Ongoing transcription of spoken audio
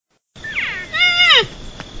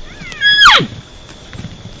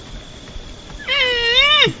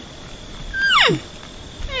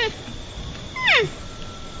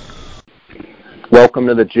Welcome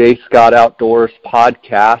to the J. Scott Outdoors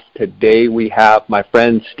podcast. Today we have my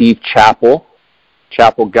friend Steve Chappell,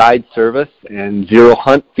 Chappell Guide Service and Zero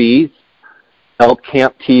Hunt Fees, Elk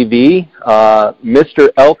Camp TV, Mr.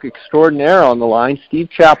 Elk Extraordinaire on the line. Steve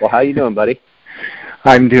Chappell, how you doing, buddy?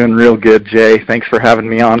 I'm doing real good, Jay. Thanks for having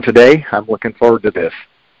me on today. I'm looking forward to this.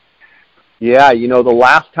 Yeah, the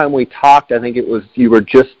last time we talked, I think it was you were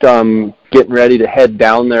just getting ready to head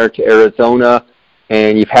down there to Arizona,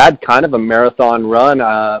 and you've had kind of a marathon run.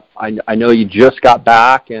 I know you just got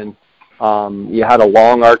back, and you had a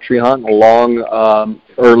long archery hunt, a long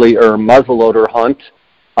early or muzzleloader hunt.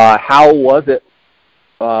 How was it,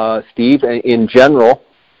 Steve, in general?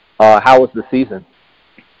 How was the season?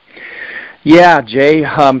 Yeah, Jay,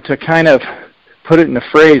 to kind of put it in a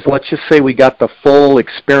phrase, let's just say we got the full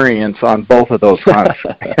experience on both of those hunts.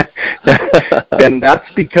 And that's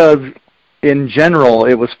because, in general,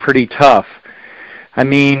 it was pretty tough. I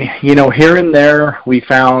mean, here and there we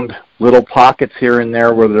found little pockets here and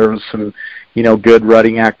there where there was some, good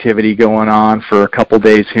rutting activity going on for a couple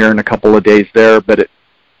days here and a couple of days there. But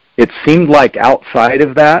it seemed like outside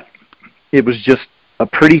of that, it was just a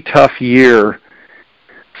pretty tough year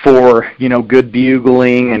for, good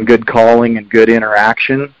bugling and good calling and good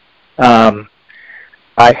interaction. I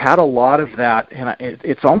had a lot of that, and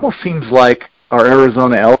it almost seems like our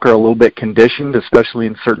Arizona elk are a little bit conditioned, especially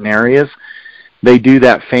in certain areas. They do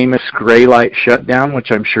that famous gray light shutdown, which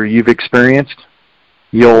I'm sure you've experienced.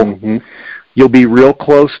 You'll be real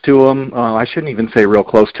close to them. I shouldn't even say real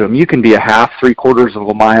close to them. You can be a half, 3/4 of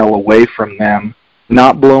a mile away from them,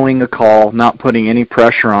 not blowing a call, not putting any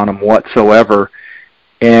pressure on them whatsoever.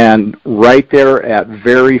 And right there at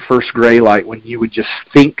very first gray light, when you would just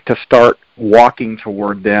think to start walking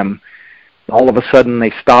toward them, all of a sudden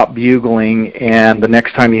they stop bugling, and the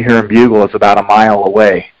next time you hear them bugle is about a mile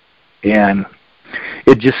away. And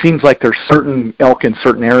it just seems like there's certain elk in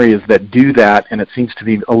certain areas that do that, and it seems to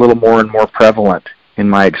be a little more and more prevalent in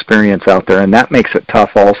my experience out there, and that makes it tough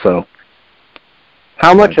also.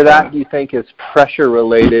 How much of that do you think is pressure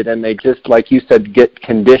related, and they just, like you said, get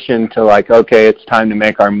conditioned to okay, it's time to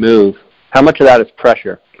make our move? How much of that is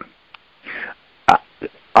pressure?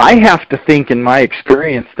 I have to think, in my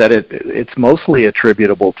experience, that it's mostly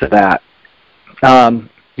attributable to that.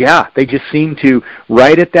 Yeah, they just seem to,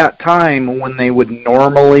 right at that time when they would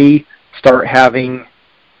normally start having,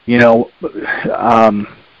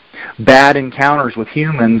 bad encounters with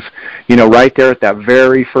humans, right there at that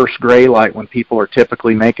very first gray light when people are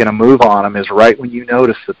typically making a move on them is right when you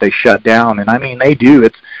notice that they shut down. And I mean, they do.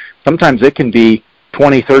 Sometimes it can be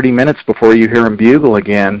 20, 30 minutes before you hear them bugle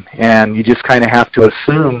again, and you just kind of have to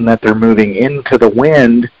assume that they're moving into the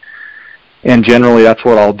wind. And generally that's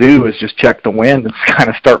what I'll do, is just check the wind and kind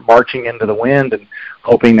of start marching into the wind and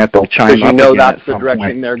hoping that they'll chime up again. Because that's the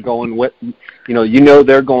direction they're going with.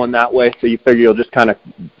 They're going that way, so you figure you'll just kind of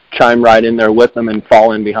chime right in there with them and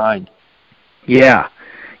fall in behind. Yeah,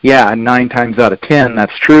 and 9 times out of 10,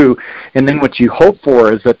 that's true. And then what you hope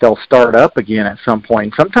for is that they'll start up again at some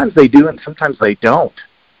point. Sometimes they do, and sometimes they don't.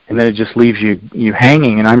 And then it just leaves you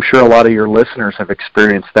hanging, and I'm sure a lot of your listeners have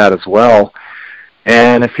experienced that as well.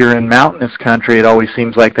 And if you're in mountainous country, it always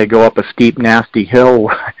seems like they go up a steep, nasty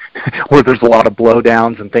hill where there's a lot of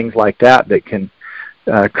blowdowns and things like that can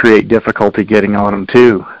create difficulty getting on them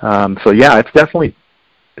too. So yeah, it's definitely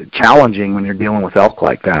challenging when you're dealing with elk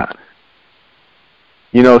like that.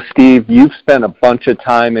 Steve, you've spent a bunch of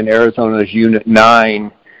time in Arizona's Unit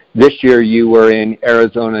 9. This year you were in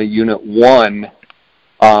Arizona Unit 1.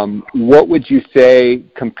 What would you say,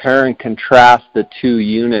 compare and contrast the two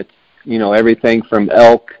units? Everything from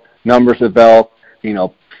elk, numbers of elk,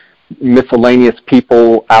 miscellaneous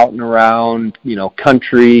people out and around,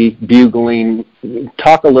 country, bugling.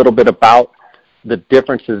 Talk a little bit about the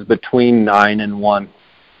differences between 9 and 1.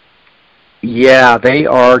 Yeah, they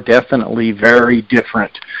are definitely very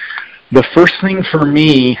different. The first thing for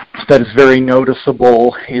me that is very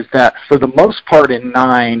noticeable is that for the most part in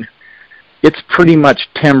 9, it's pretty much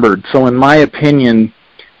timbered. So in my opinion,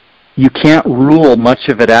 you can't rule much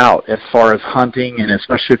of it out as far as hunting, and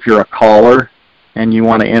especially if you're a caller and you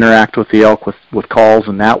want to interact with the elk with calls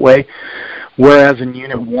in that way. Whereas in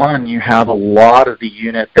Unit 1, you have a lot of the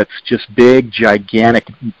unit that's just big, gigantic,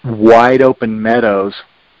 wide open meadows,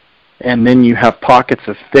 and then you have pockets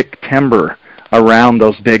of thick timber around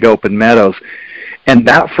those big open meadows. And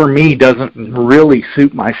that, for me, doesn't really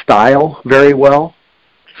suit my style very well.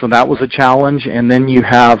 So that was a challenge. And then you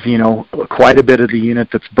have, quite a bit of the unit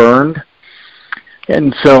that's burned.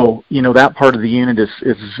 And so, that part of the unit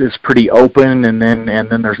is pretty open, and then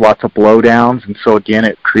there's lots of blowdowns. And so, again,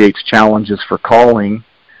 it creates challenges for calling.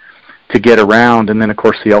 to get around, and then of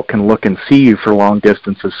course the elk can look and see you for long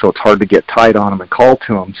distances, so it's hard to get tight on them and call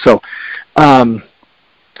to them. So,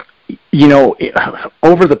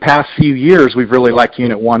 over the past few years, we've really liked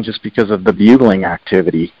Unit 1 just because of the bugling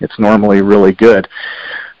activity. It's normally really good.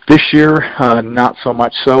 This year, not so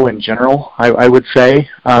much so in general, I would say.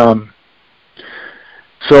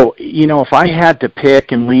 So, if I had to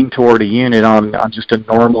pick and lean toward a unit on just a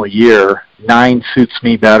normal year, 9 suits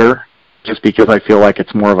me better just because I feel like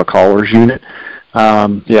it's more of a caller's unit.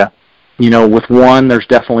 With 1, there's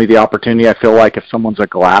definitely the opportunity. I feel like if someone's a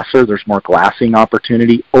glasser, there's more glassing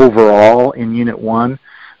opportunity overall in Unit 1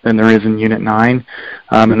 than there is in Unit 9.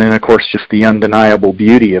 And then, of course, just the undeniable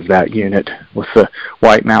beauty of that unit with the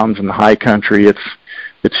White Mountains and the high country. It's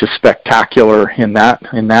just spectacular in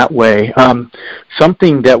that way.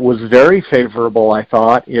 Something that was very favorable, I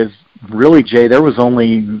thought, is really, Jay, there was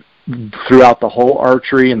only, throughout the whole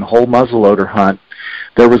archery and the whole muzzleloader hunt,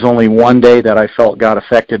 there was only one day that I felt got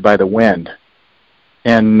affected by the wind.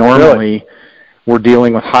 And normally we're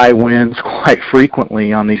dealing with high winds quite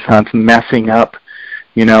frequently on these hunts, messing up,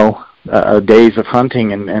 days of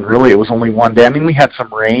hunting. And really it was only one day. I mean, we had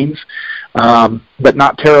some rains, but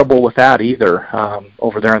not terrible with that either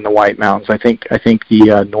over there in the White Mountains. I think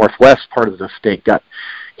the northwest part of the state got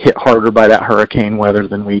hit harder by that hurricane weather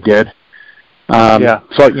than we did. So,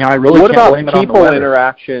 I really what can't blame about it on the people weather.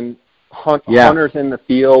 Interaction? Hunters in the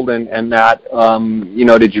field and that,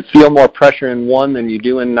 did you feel more pressure in 1 than you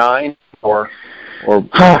do in 9? Or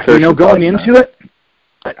going into it,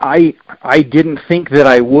 I didn't think that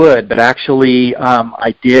I would, but actually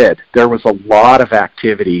I did. There was a lot of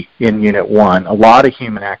activity in Unit 1, a lot of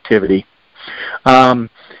human activity. It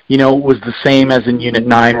was the same as in Unit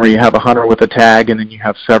 9 where you have a hunter with a tag and then you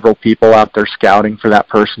have several people out there scouting for that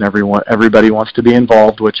person. Everybody wants to be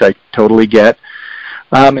involved, which I totally get.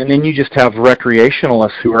 And then you just have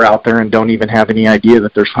recreationalists who are out there and don't even have any idea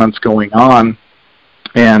that there's hunts going on,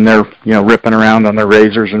 and they're ripping around on their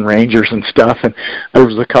razors and rangers and stuff. And there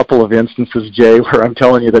was a couple of instances, Jay, where I'm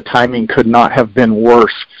telling you the timing could not have been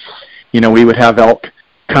worse. We would have elk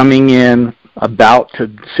coming in about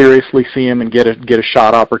to seriously see him and get a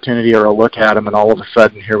shot opportunity or a look at him, and all of a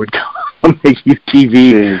sudden here would come a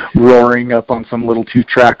UTV roaring up on some little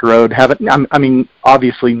 2-track road.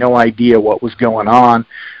 Obviously no idea what was going on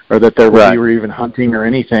or that we were even hunting or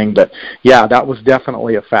anything, but yeah, that was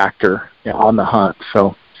definitely a factor on the hunt.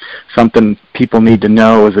 So something people need to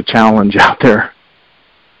know is a challenge out there.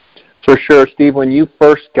 For sure. Steve, when you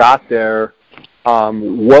first got there,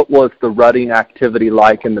 what was the rutting activity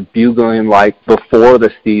like and the bugling like before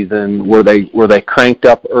the season? Were they cranked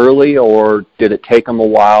up early, or did it take them a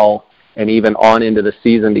while and even on into the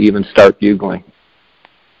season to even start bugling?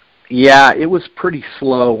 Yeah, it was pretty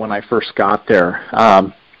slow when I first got there.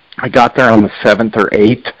 I got there on the 7th or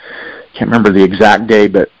 8th. Can't remember the exact day,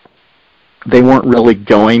 but they weren't really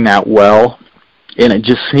going that well. And it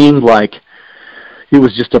just seemed like it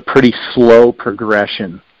was just a pretty slow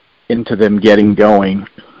progression into them getting going.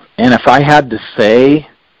 And if I had to say,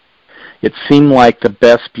 it seemed like the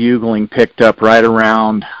best bugling picked up right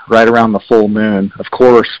around the full moon. Of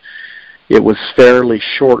course, it was fairly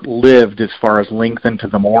short-lived as far as length into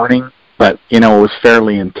the morning, but, it was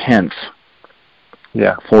fairly intense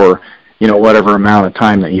for, whatever amount of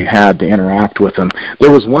time that you had to interact with them.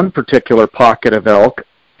 There was one particular pocket of elk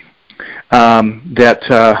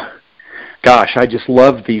gosh, I just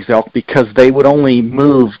loved these elk because they would only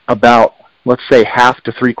move about, let's say, half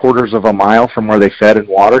to 3/4 of a mile from where they fed and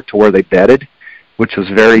watered to where they bedded, which was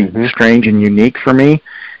very strange and unique for me.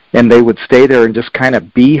 And they would stay there and just kind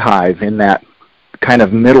of beehive in that kind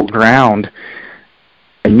of middle ground.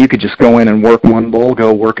 And you could just go in and work one bull,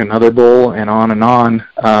 go work another bull, and on and on.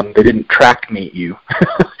 They didn't track meet you,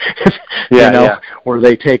 where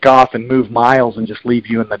they take off and move miles and just leave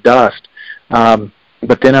you in the dust.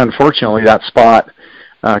 But then, unfortunately, that spot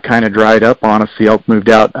kind of dried up on us. The elk moved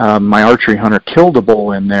out. My archery hunter killed a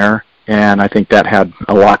bull in there, and I think that had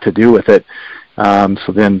a lot to do with it.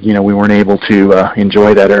 So then, we weren't able to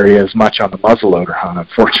enjoy that area as much on the muzzleloader hunt,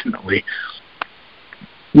 unfortunately.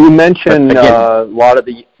 You mentioned a lot of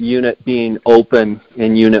the unit being open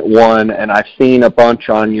in Unit 1, and I've seen a bunch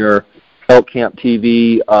on your Elk Camp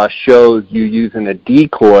TV shows you using a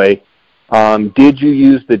decoy. Did you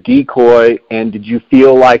use the decoy, and did you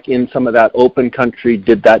feel like in some of that open country,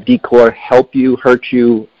 did that decoy help you, hurt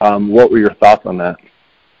you? What were your thoughts on that?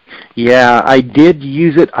 Yeah, I did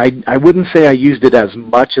use it. I wouldn't say I used it as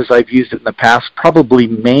much as I've used it in the past, probably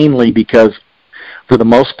mainly because for the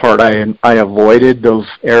most part I avoided those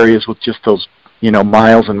areas with just those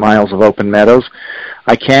miles and miles of open meadows.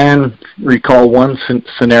 I can recall one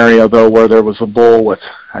scenario, though, where there was a bull with,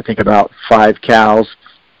 I think, about 5 cows,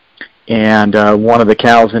 and one of the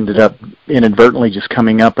cows ended up inadvertently just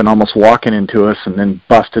coming up and almost walking into us and then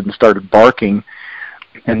busted and started barking.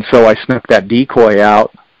 And so I snuck that decoy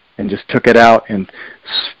out and just took it out and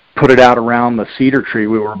put it out around the cedar tree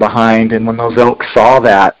we were behind. And when those elk saw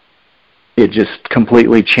that, it just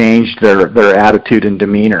completely changed their attitude and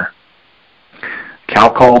demeanor. Cow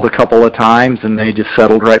called a couple of times, and they just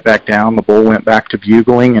settled right back down. The bull went back to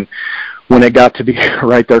bugling, and when it got to be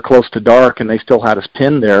right there close to dark and they still had us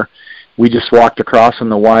pinned there, we just walked across in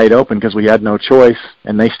the wide open because we had no choice,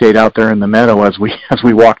 and they stayed out there in the meadow as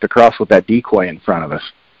we walked across with that decoy in front of us.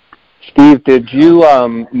 Steve, did you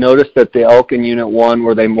notice that the elk in Unit 1,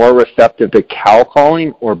 were they more receptive to cow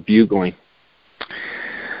calling or bugling?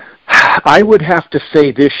 I would have to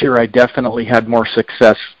say this year I definitely had more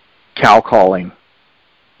success cow calling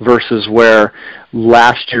versus where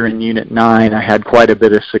last year in Unit 9 I had quite a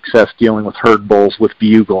bit of success dealing with herd bulls with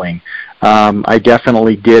bugling. I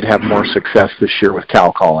definitely did have more success this year with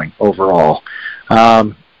cow calling overall.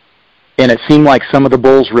 And it seemed like some of the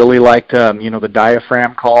bulls really liked, the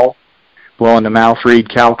diaphragm call, blowing the mouth reed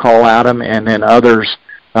cow call at them, and then others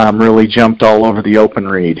really jumped all over the open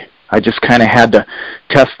reed. I just kind of had to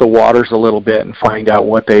test the waters a little bit and find out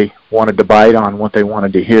what they wanted to bite on, what they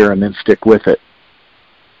wanted to hear, and then stick with it.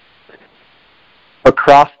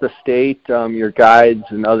 Across the state, your guides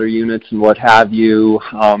and other units and what have you,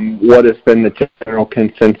 what has been the general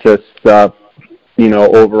consensus,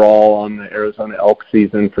 overall on the Arizona elk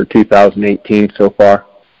season for 2018 so far?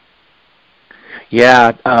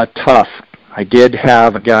 Yeah, tough. I did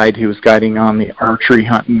have a guide who was guiding on the archery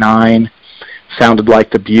hunt 9. Sounded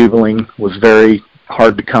like the bugling was very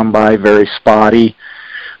hard to come by, very spotty.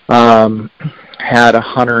 Had a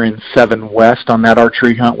hunter in 7 West on that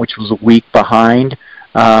archery hunt, which was a week behind.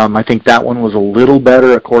 I think that one was a little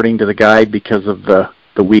better according to the guide because of the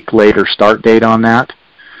week later start date on that.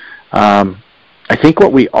 I think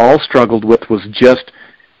what we all struggled with was just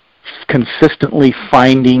consistently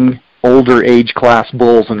finding older age class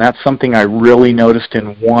bulls, and that's something I really noticed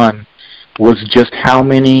in 1 was just how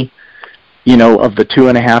many of the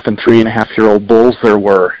 2.5 and 3.5-year-old bulls there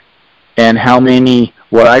were, and how many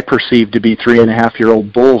what I perceived to be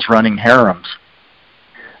 3.5-year-old bulls running harems.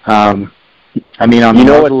 On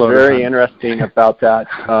what's very interesting about that,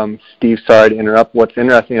 Steve, sorry to interrupt. What's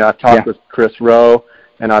interesting, I've talked with Chris Rowe,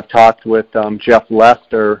 and I've talked with Jeff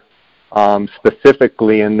Lester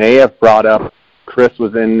specifically, and they have brought up Chris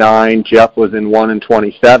was in 9, Jeff was in 1 and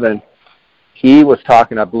 27. He was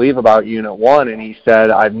talking, I believe, about Unit 1, and he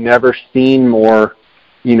said, I've never seen more,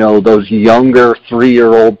 those younger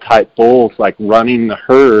 3-year-old type bulls, like, running the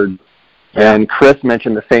herd. Yeah. And Chris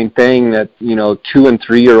mentioned the same thing, that, 2 and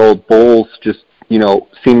 3-year-old bulls just,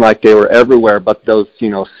 seemed like they were everywhere, but those,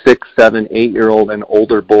 6, 7, 8-year-old and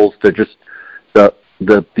older bulls, they're just, the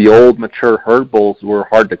old mature herd bulls were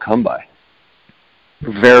hard to come by.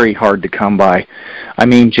 Very hard to come by.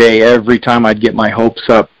 Jay, every time I'd get my hopes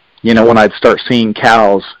up, when I'd start seeing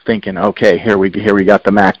cows, thinking, okay, here we got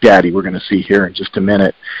the Mac Daddy we're going to see here in just a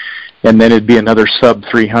minute. And then it'd be another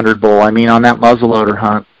sub-300 bull. On that muzzleloader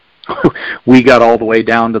hunt, we got all the way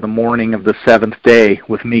down to the morning of the 7th day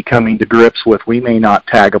with me coming to grips with, we may not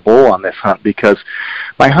tag a bull on this hunt, because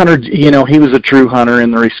my hunter, he was a true hunter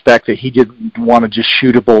in the respect that he didn't want to just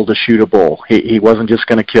shoot a bull to shoot a bull. He wasn't just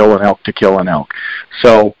going to kill an elk to kill an elk.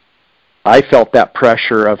 So I felt that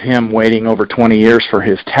pressure of him waiting over 20 years for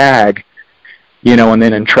his tag, and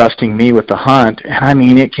then entrusting me with the hunt.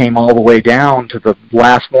 And it came all the way down to the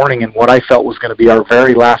last morning and what I felt was going to be our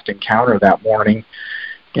very last encounter that morning.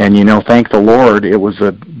 And, thank the Lord, it was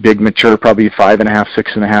a big, mature, probably 5.5,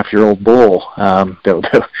 6.5-year-old bull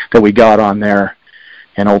that we got on there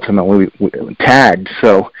and ultimately we tagged.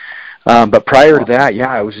 So, but prior to that,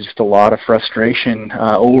 it was just a lot of frustration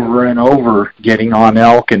over and over getting on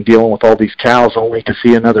elk and dealing with all these cows only to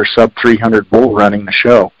see another sub-300 bull running the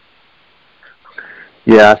show.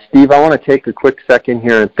 Yeah, Steve, I want to take a quick second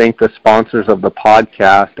here and thank the sponsors of the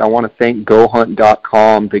podcast. I want to thank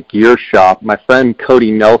GoHunt.com, the gear shop. My friend Cody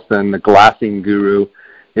Nelson, the glassing guru,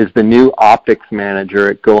 is the new optics manager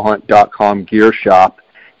at GoHunt.com gear shop.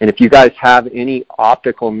 And if you guys have any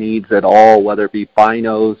optical needs at all, whether it be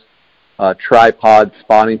binos, tripods,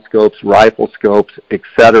 spotting scopes, rifle scopes,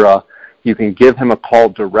 etc., you can give him a call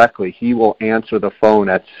directly. He will answer the phone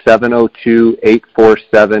at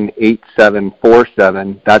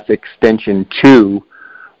 702-847-8747. That's extension 2.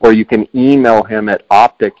 Or you can email him at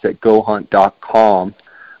optics@gohunt.com.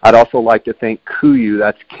 I'd also like to thank KUIU,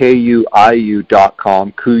 that's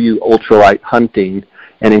KUIU.com, KUIU Ultralight Hunting,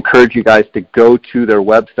 and encourage you guys to go to their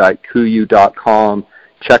website, KUIU.com,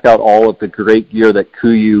 check out all of the great gear that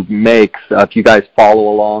KUIU makes. If you guys follow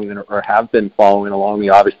along or have been following along,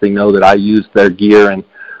 you obviously know that I use their gear and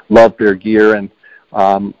love their gear, and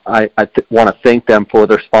I want to thank them for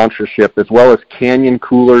their sponsorship, as well as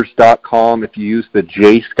CanyonCoolers.com. If you use the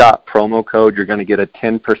JScott promo code, you're going to get a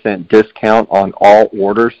 10% discount on all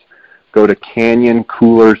orders. Go to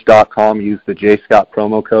CanyonCoolers.com, use the JScott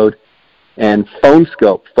promo code. And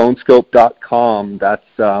PhoneScope, PhoneScope.com, that's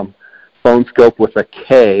PhoneScope with a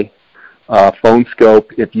K.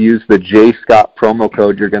 PhoneScope, if you use the JScott promo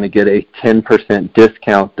code, you're going to get a 10%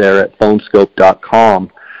 discount there at PhoneScope.com.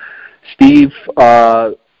 Steve,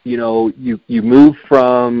 you move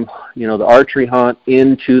from, the archery hunt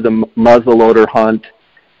into the muzzleloader hunt,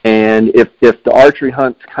 and if the archery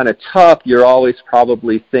hunt's kind of tough, you're always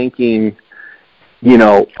probably thinking,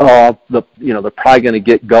 they're probably going to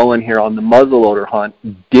get going here on the muzzleloader hunt.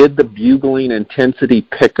 Did the bugling intensity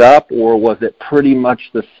pick up, or was it pretty much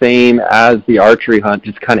the same as the archery hunt,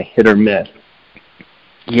 just kind of hit or miss?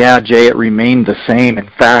 Yeah, Jay, it remained the same. In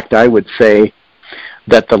fact, I would say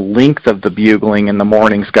that the length of the bugling in the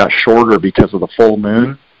mornings got shorter because of the full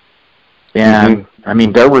moon. And, I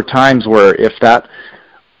mean, there were times where if that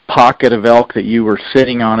pocket of elk that you were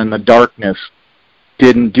sitting on in the darkness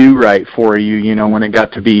didn't do right for you, when it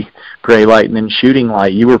got to be gray light and then shooting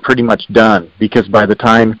light, you were pretty much done, because by the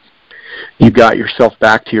time you got yourself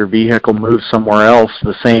back to your vehicle, moved somewhere else,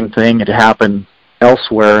 the same thing had happened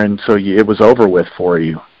elsewhere, and so it was over with for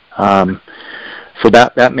you. So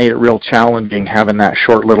that made it real challenging, having that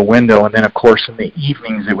short little window. And then, of course, in the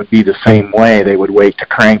evenings it would be the same way. They would wait to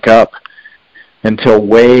crank up until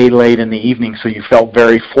way late in the evening. So you felt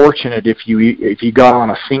very fortunate if you got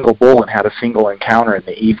on a single bull and had a single encounter in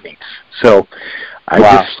the evenings. So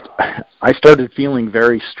I started feeling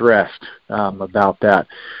very stressed about that.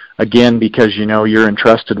 Again, because you're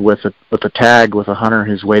entrusted with a tag with a hunter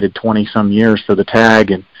who's waited 20-some years for the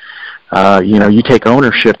tag, and you take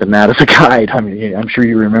ownership in that as a guide. I mean, I'm sure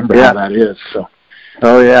you remember how that is. So.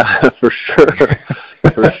 Oh yeah, for sure,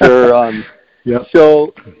 for sure. Yep.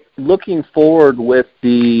 So, looking forward with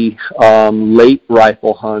the late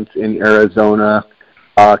rifle hunts in Arizona,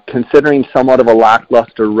 considering somewhat of a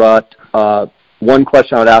lackluster rut, one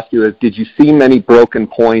question I would ask you is, did you see many broken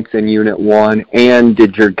points in Unit 1, and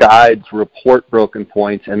did your guides report broken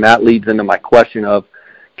points? And that leads into my question of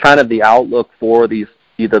kind of the outlook for these,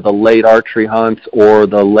 either the late archery hunts or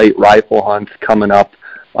the late rifle hunts coming up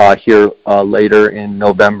here later in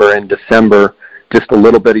November and December. Just a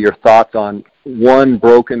little bit of your thoughts on, one,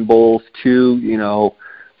 broken bulls, two,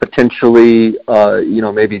 potentially,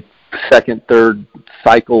 maybe second, third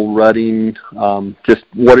cycle rutting. Just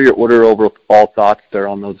what are your overall thoughts there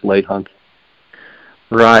on those late hunts?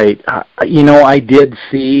 Right. I did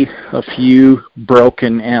see a few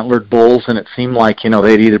broken antlered bulls, and it seemed like,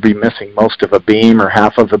 they'd either be missing most of a beam or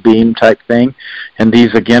half of a beam type thing. And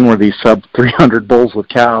these, again, were these sub-300 bulls with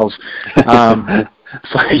cows.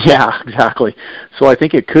 So, yeah, exactly. So I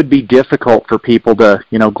think it could be difficult for people to,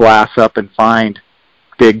 glass up and find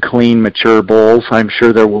big, clean, mature bulls. I'm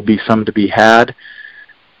sure there will be some to be had.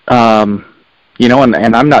 And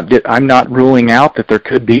I'm not ruling out that there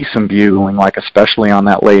could be some bugling, like especially on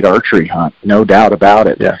that late archery hunt. No doubt about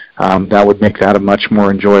it. Yeah. That would make that a much more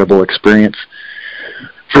enjoyable experience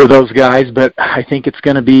for those guys. But I think it's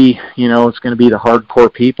going to be, the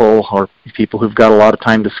hardcore people, or people who've got a lot of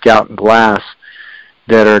time to scout and glass,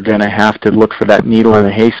 that are going to have to look for that needle in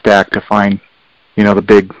the haystack to find,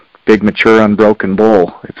 the big mature unbroken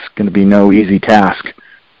bull. It's going to be no easy task.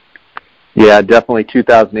 Yeah, definitely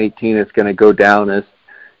 2018 is going to go down as,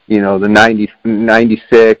 the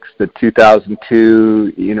 96, the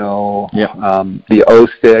 2002, the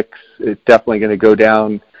 06. It's definitely going to go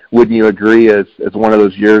down, wouldn't you agree, as one of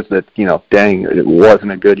those years that, dang, it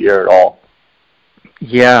wasn't a good year at all.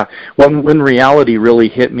 Yeah. When reality really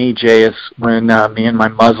hit me, Jay, is when me and my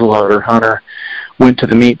muzzleloader hunter went to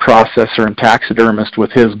the meat processor and taxidermist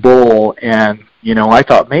with his bull, and I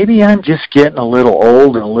thought maybe I'm just getting a little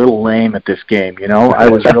old and a little lame at this game. I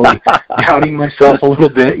was really doubting myself a little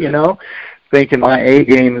bit, thinking my A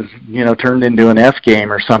game is, turned into an F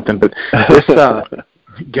game or something. But this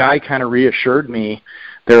guy kind of reassured me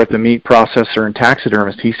there at the meat processor and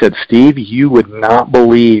taxidermist. He said, Steve, you would not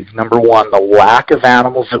believe, number one, the lack of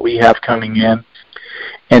animals that we have coming in,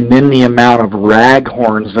 and then the amount of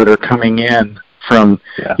raghorns that are coming in from,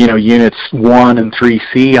 units 1 and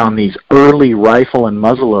 3C on these early rifle and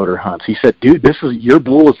muzzleloader hunts. He said, dude, your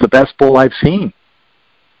bull is the best bull I've seen.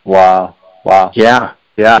 Wow. Yeah.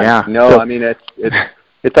 Yeah. No, I mean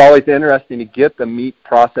it's always interesting to get the meat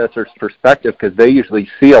processor's perspective because they usually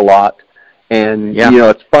see a lot, and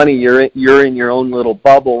it's funny you're in your own little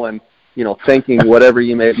bubble and thinking whatever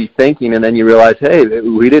you may be thinking, and then you realize, hey,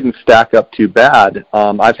 we didn't stack up too bad.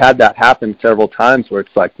 I've had that happen several times where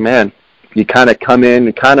it's like, man, you kind of come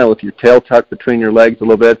in kind of with your tail tucked between your legs a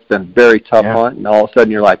little bit. It's been a very tough hunt, and all of a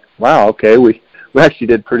sudden you're like, wow, okay, we actually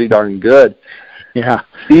did pretty darn good. Yeah.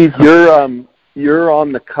 Steve, you're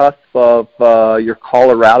on the cusp of your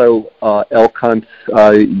Colorado elk hunts.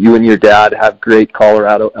 You and your dad have great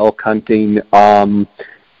Colorado elk hunting,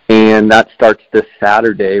 and that starts this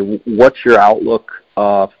Saturday. What's your outlook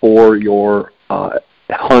for your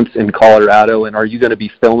hunts in Colorado, and are you going to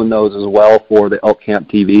be filming those as well for the Elk Camp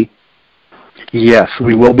TV? Yes,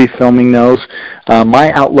 we will be filming those.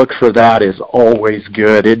 My outlook for that is always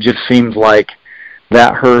good. It just seems like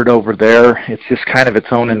that herd over there, it's just kind of its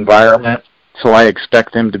own environment, so I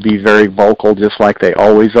expect them to be very vocal just like they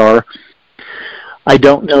always are. I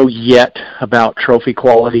don't know yet about trophy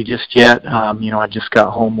quality just yet. I just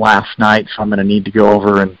got home last night, so I'm going to need to go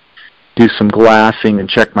over and do some glassing and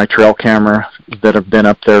check my trail camera that have been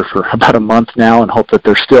up there for about a month now and hope that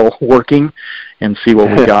they're still working and see what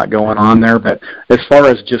we got going on there. But as far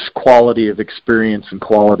as just quality of experience and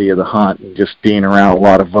quality of the hunt and just being around a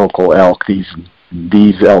lot of vocal elk,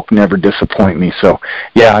 these elk never disappoint me. So,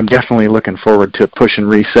 yeah, I'm definitely looking forward to push and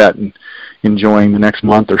reset and enjoying the next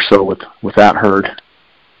month or so with that herd.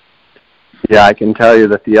 Yeah, I can tell you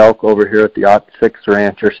that the elk over here at the Ot 6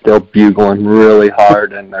 Ranch are still bugling really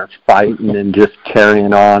hard, and they're fighting and just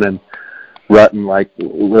carrying on and rutting like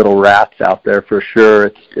little rats out there for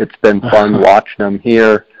sure. It's been fun watching them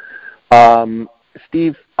here.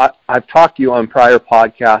 Steve, I've talked to you on prior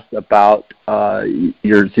podcasts about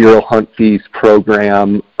your Zero Hunt Fees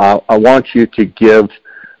program. I want you to give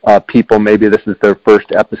people, maybe this is their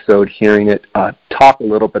first episode hearing it, talk a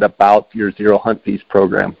little bit about your Zero Hunt Fees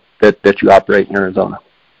program that you operate in Arizona.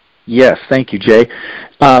 Yes, thank you, Jay.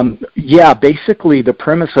 Basically the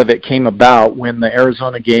premise of it came about when the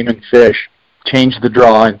Arizona Game and Fish changed the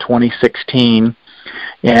draw in 2016,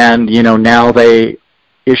 and now they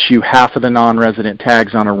issue half of the non-resident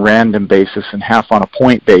tags on a random basis and half on a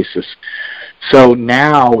point basis. So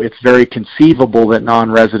now it's very conceivable that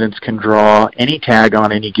non-residents can draw any tag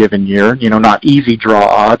on any given year. Not easy draw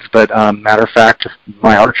odds, but matter of fact,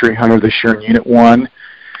 my archery hunter this year in Unit 1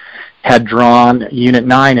 had drawn Unit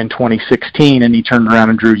 9 in 2016, and he turned around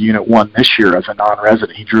and drew Unit 1 this year as a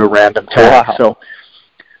non-resident. He drew a random tag. Wow. So,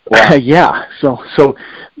 yeah. So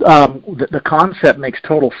the concept makes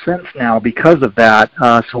total sense now because of that.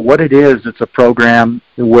 So what it is, it's a program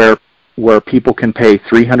where people can pay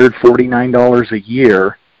 $349 a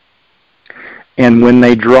year, and when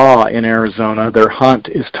they draw in Arizona, their hunt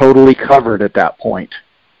is totally covered at that point.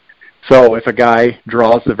 So if a guy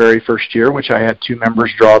draws the very first year, which I had 2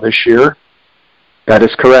 members draw this year, that is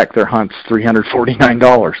correct. Their hunt's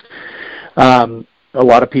 $349. A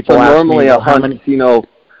lot of people ask normally me, a hunt, $5,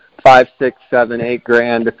 $6, $7, $8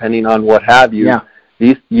 grand, depending on what have you. Yeah.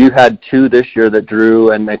 You had 2 this year that drew,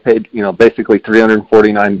 and they paid, basically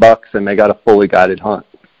 $349, and they got a fully guided hunt.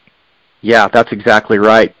 Yeah, that's exactly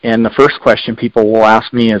right. And the first question people will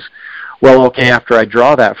ask me is, well, okay, after I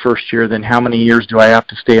draw that first year, then how many years do I have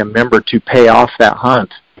to stay a member to pay off that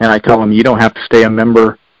hunt? And I tell them, you don't have to stay a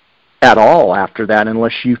member at all after that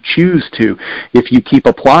unless you choose to. If you keep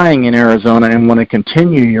applying in Arizona and want to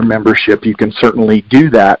continue your membership, you can certainly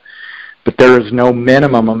do that. But there is no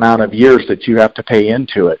minimum amount of years that you have to pay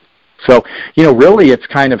into it. So, really it's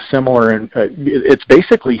kind of similar. And it's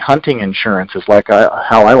basically hunting insurance is like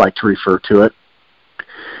how I like to refer to it.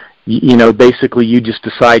 Basically you just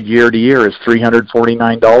decide year to year, is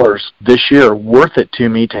 $349 this year worth it to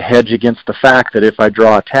me to hedge against the fact that if I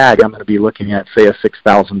draw a tag, I'm going to be looking at, say, a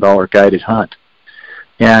 $6,000 guided hunt.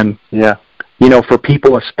 And, for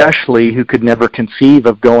people especially who could never conceive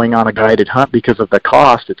of going on a guided hunt because of the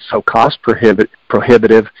cost, it's so cost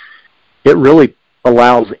prohibitive, it really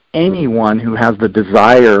allows anyone who has the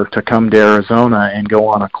desire to come to Arizona and go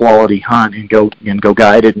on a quality hunt and go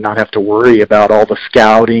guided and not have to worry about all the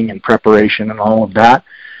scouting and preparation and all of that.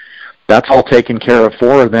 That's all taken care of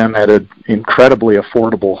for them at an incredibly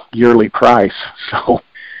affordable yearly price. So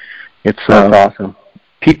it's that's awesome.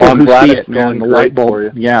 People who see it, man, the light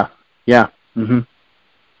bulb. Yeah. Mm-hmm.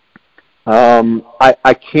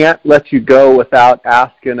 I can't let you go without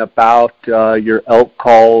asking about your elk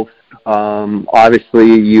calls.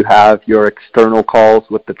 Obviously, you have your external calls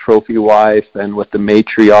with the trophy wife and with the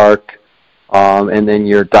matriarch, and then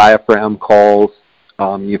your diaphragm calls.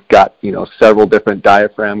 You've got several different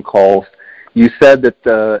diaphragm calls. You said that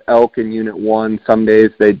the elk in Unit 1, some days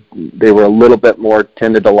they were a little bit more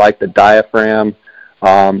tended to like the diaphragm,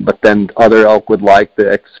 but then other elk would like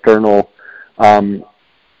the external.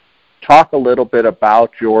 Talk a little bit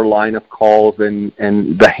about your line of calls and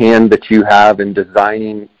the hand that you have in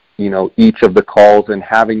designing, each of the calls and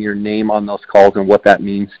having your name on those calls and what that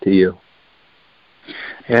means to you.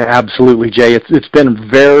 Yeah, absolutely, Jay. It's been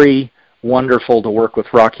very wonderful to work with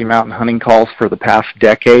Rocky Mountain Hunting Calls for the past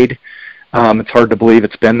decade. It's hard to believe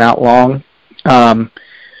it's been that long.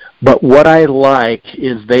 But what I like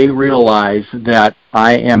is they realize that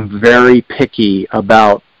I am very picky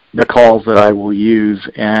about the calls that I will use,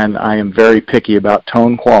 and I am very picky about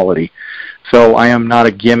tone quality. So I am not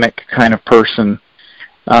a gimmick kind of person.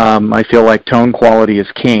 I feel like tone quality is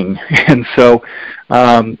king. And so,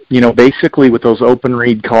 basically with those open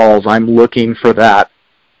reed calls, I'm looking for that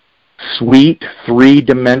sweet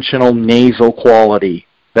three-dimensional nasal quality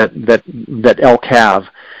that elk have.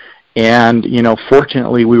 And,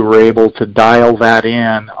 fortunately we were able to dial that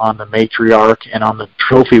in on the Matriarch and on the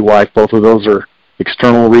Trophy Wife. Both of those are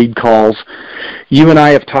external reed calls. You and I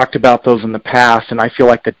have talked about those in the past, and I feel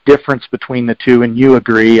like the difference between the two, and you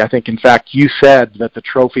agree, I think in fact you said that the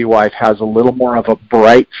Trophy Wife has a little more of a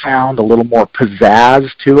bright sound, a little more pizzazz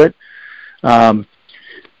to it,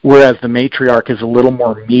 whereas the Matriarch is a little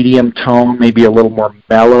more medium tone, maybe a little more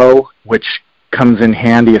mellow, which comes in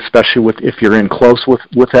handy, especially if you're in close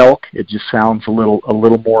with elk. It just sounds a little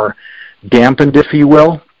more dampened, if you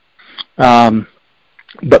will.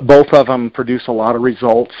 But both of them produce a lot of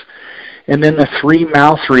results. And then the three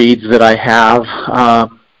mouth reeds that I have,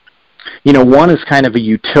 one is kind of a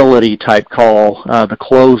utility type call, the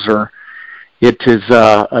closer. It is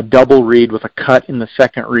a double reed with a cut in the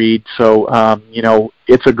second reed, so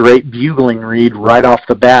it's a great bugling reed right off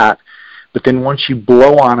the bat. But then once you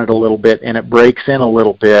blow on it a little bit and it breaks in a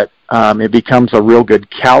little bit, it becomes a real good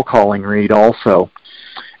cow calling reed also.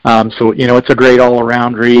 So it's a great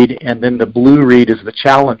all-around reed. And then the blue reed is the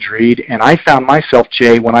challenge reed. And I found myself,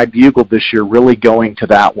 Jay, when I bugled this year, really going to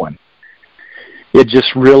that one. It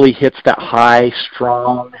just really hits that high,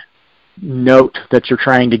 strong note that you're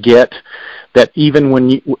trying to get, that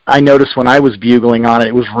even I noticed when I was bugling on it,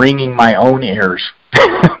 it was ringing my own ears.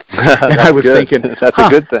 And I was thinking, that's a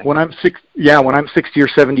good thing. When I'm 60 or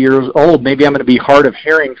 70 years old, maybe I'm going to be hard of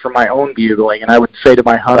hearing from my own bugling. And I would say to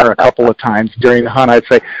my hunter a couple of times during the hunt, I'd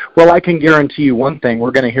say, well, I can guarantee you one thing,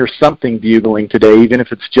 we're going to hear something bugling today, even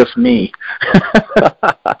if it's just me.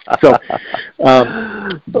 So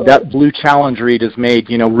that blue challenge reed is made,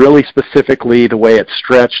 really specifically the way it's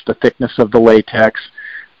stretched, the thickness of the latex,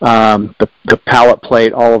 the palate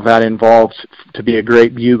plate, all of that involved to be a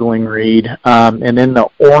great bugling reed. And then the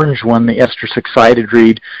orange one, the estrus excited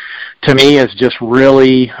reed, to me is just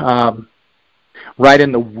really right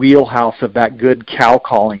in the wheelhouse of that good cow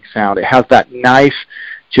calling sound. It has that nice,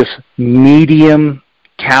 just medium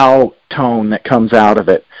cow tone that comes out of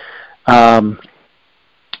it.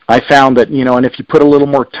 I found that, and if you put a little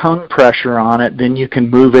more tongue pressure on it, then you can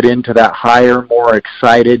move it into that higher, more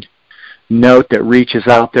excited note that reaches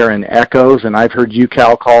out there and echoes. And I've heard you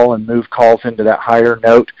cow call and move calls into that higher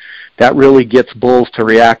note. That really gets bulls to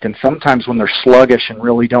react. And sometimes when they're sluggish and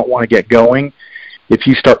really don't want to get going, if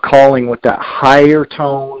you start calling with that higher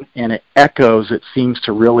tone and it echoes, it seems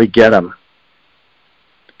to really get them.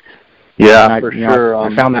 Yeah, for sure.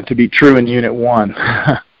 I found that to be true in Unit 1.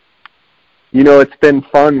 It's been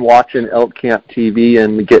fun watching Elk Camp TV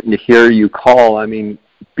and getting to hear you call. I mean,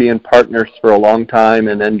 being partners for a long time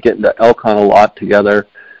and then getting to elk hunt a lot together,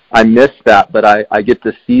 I miss that, but I get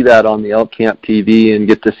to see that on the Elk Camp TV and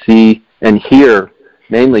get to see and hear,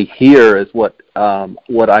 mainly hear is what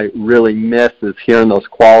I really miss, is hearing those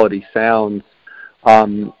quality sounds.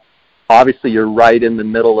 Obviously, you're right in the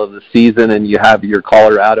middle of the season and you have your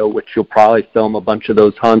Colorado, which you'll probably film a bunch of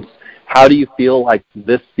those hunts. How do you feel like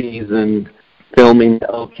this season filming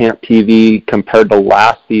Elk Camp TV compared to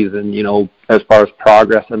last season, as far as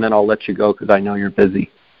progress? And then I'll let you go because I know you're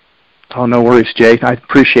busy. Oh, no worries, Jay. I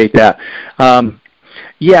appreciate that.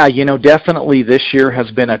 Definitely this year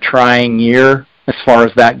has been a trying year as far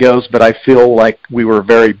as that goes, but I feel like we were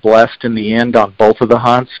very blessed in the end on both of the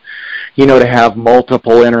hunts, to have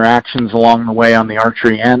multiple interactions along the way on the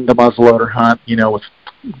archery and the muzzleloader hunt, with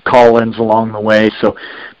call-ins along the way, so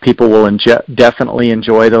people will definitely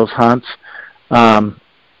enjoy those hunts.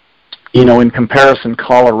 In comparison,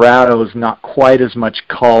 Colorado is not quite as much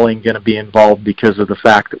calling going to be involved because of the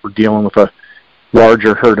fact that we're dealing with a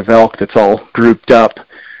larger herd of elk that's all grouped up.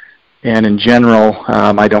 And in general,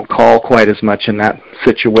 I don't call quite as much in that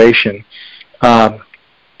situation.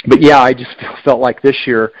 But yeah, I just felt like this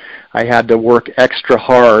year I had to work extra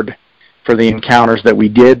hard for the encounters that we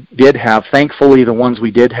did have. Thankfully, the ones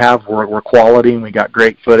we did have were quality, and we got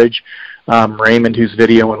great footage. Raymond, who's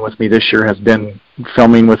videoing with me this year, has been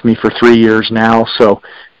filming with me for 3 years now, so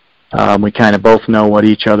we kind of both know what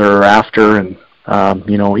each other are after, and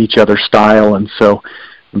each other's style, and so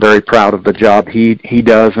I'm very proud of the job he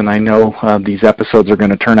does, and I know these episodes are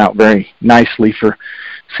going to turn out very nicely for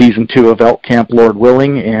Season 2 of Elk Camp, Lord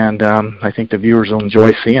willing, and I think the viewers will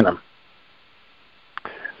enjoy seeing them.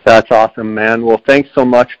 That's awesome, man. Well, thanks so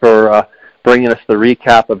much for bringing us the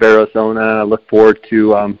recap of Arizona. I look forward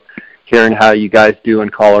to hearing how you guys do in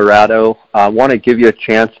Colorado. I want to give you a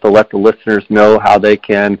chance to let the listeners know how they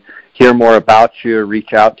can hear more about you,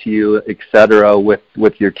 reach out to you, etc., with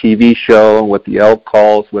your TV show, with the elk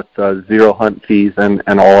calls, with zero hunt fees, and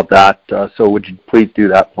all of that. So would you please do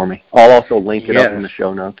that for me? I'll also link it up in the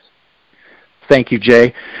show notes. Thank you,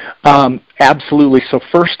 Jay. Absolutely. So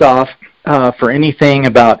first off, for anything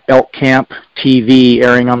about Elk Camp TV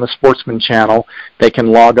airing on the Sportsman Channel, they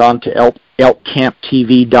can log on to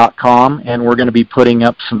elkcamptv.com, and we're going to be putting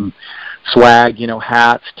up some swag,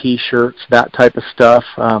 hats, T-shirts, that type of stuff.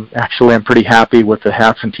 Actually, I'm pretty happy with the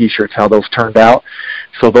hats and T-shirts, how those turned out.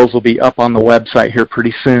 So those will be up on the website here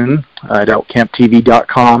pretty soon at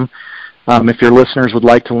elkcamptv.com. If your listeners would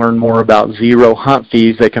like to learn more about Zero Hunt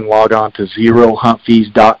Fees, they can log on to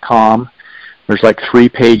zerohuntfees.com. There's like 3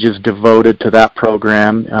 pages devoted to that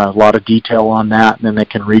program, a lot of detail on that, and then they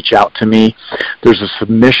can reach out to me. There's a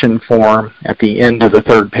submission form at the end of the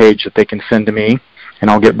 3rd page that they can send to me, and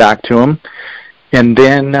I'll get back to them. And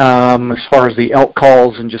then as far as the elk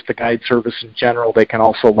calls and just the guide service in general, they can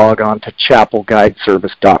also log on to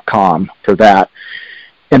chapelguideservice.com for that.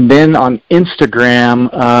 And then on Instagram,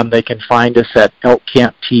 they can find us at Elk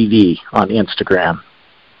Camp TV on Instagram.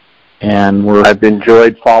 And I've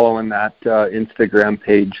enjoyed following that Instagram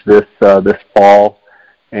page this fall.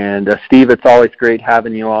 And Steve, it's always great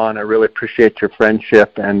having you on. I really appreciate your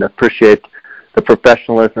friendship and appreciate the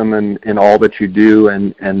professionalism in all that you do.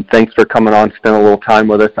 And thanks for coming on, spend a little time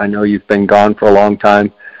with us. I know you've been gone for a long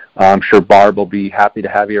time. I'm sure Barb will be happy to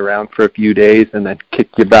have you around for a few days and then kick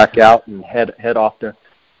you back out and head off to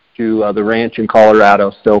the ranch in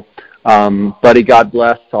Colorado. So, buddy, God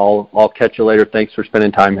bless. I'll catch you later. Thanks for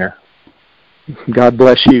spending time here. God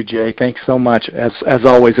bless you, Jay. Thanks so much. As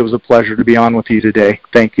always, it was a pleasure to be on with you today.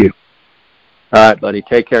 Thank you. All right, buddy.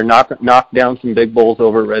 Take care. Knock down some big bulls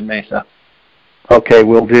over at Red Mesa. Okay,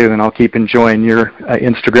 will do, and I'll keep enjoying your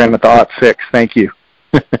Instagram at the Hot 6. Thank you.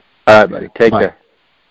 All right, buddy. Take care.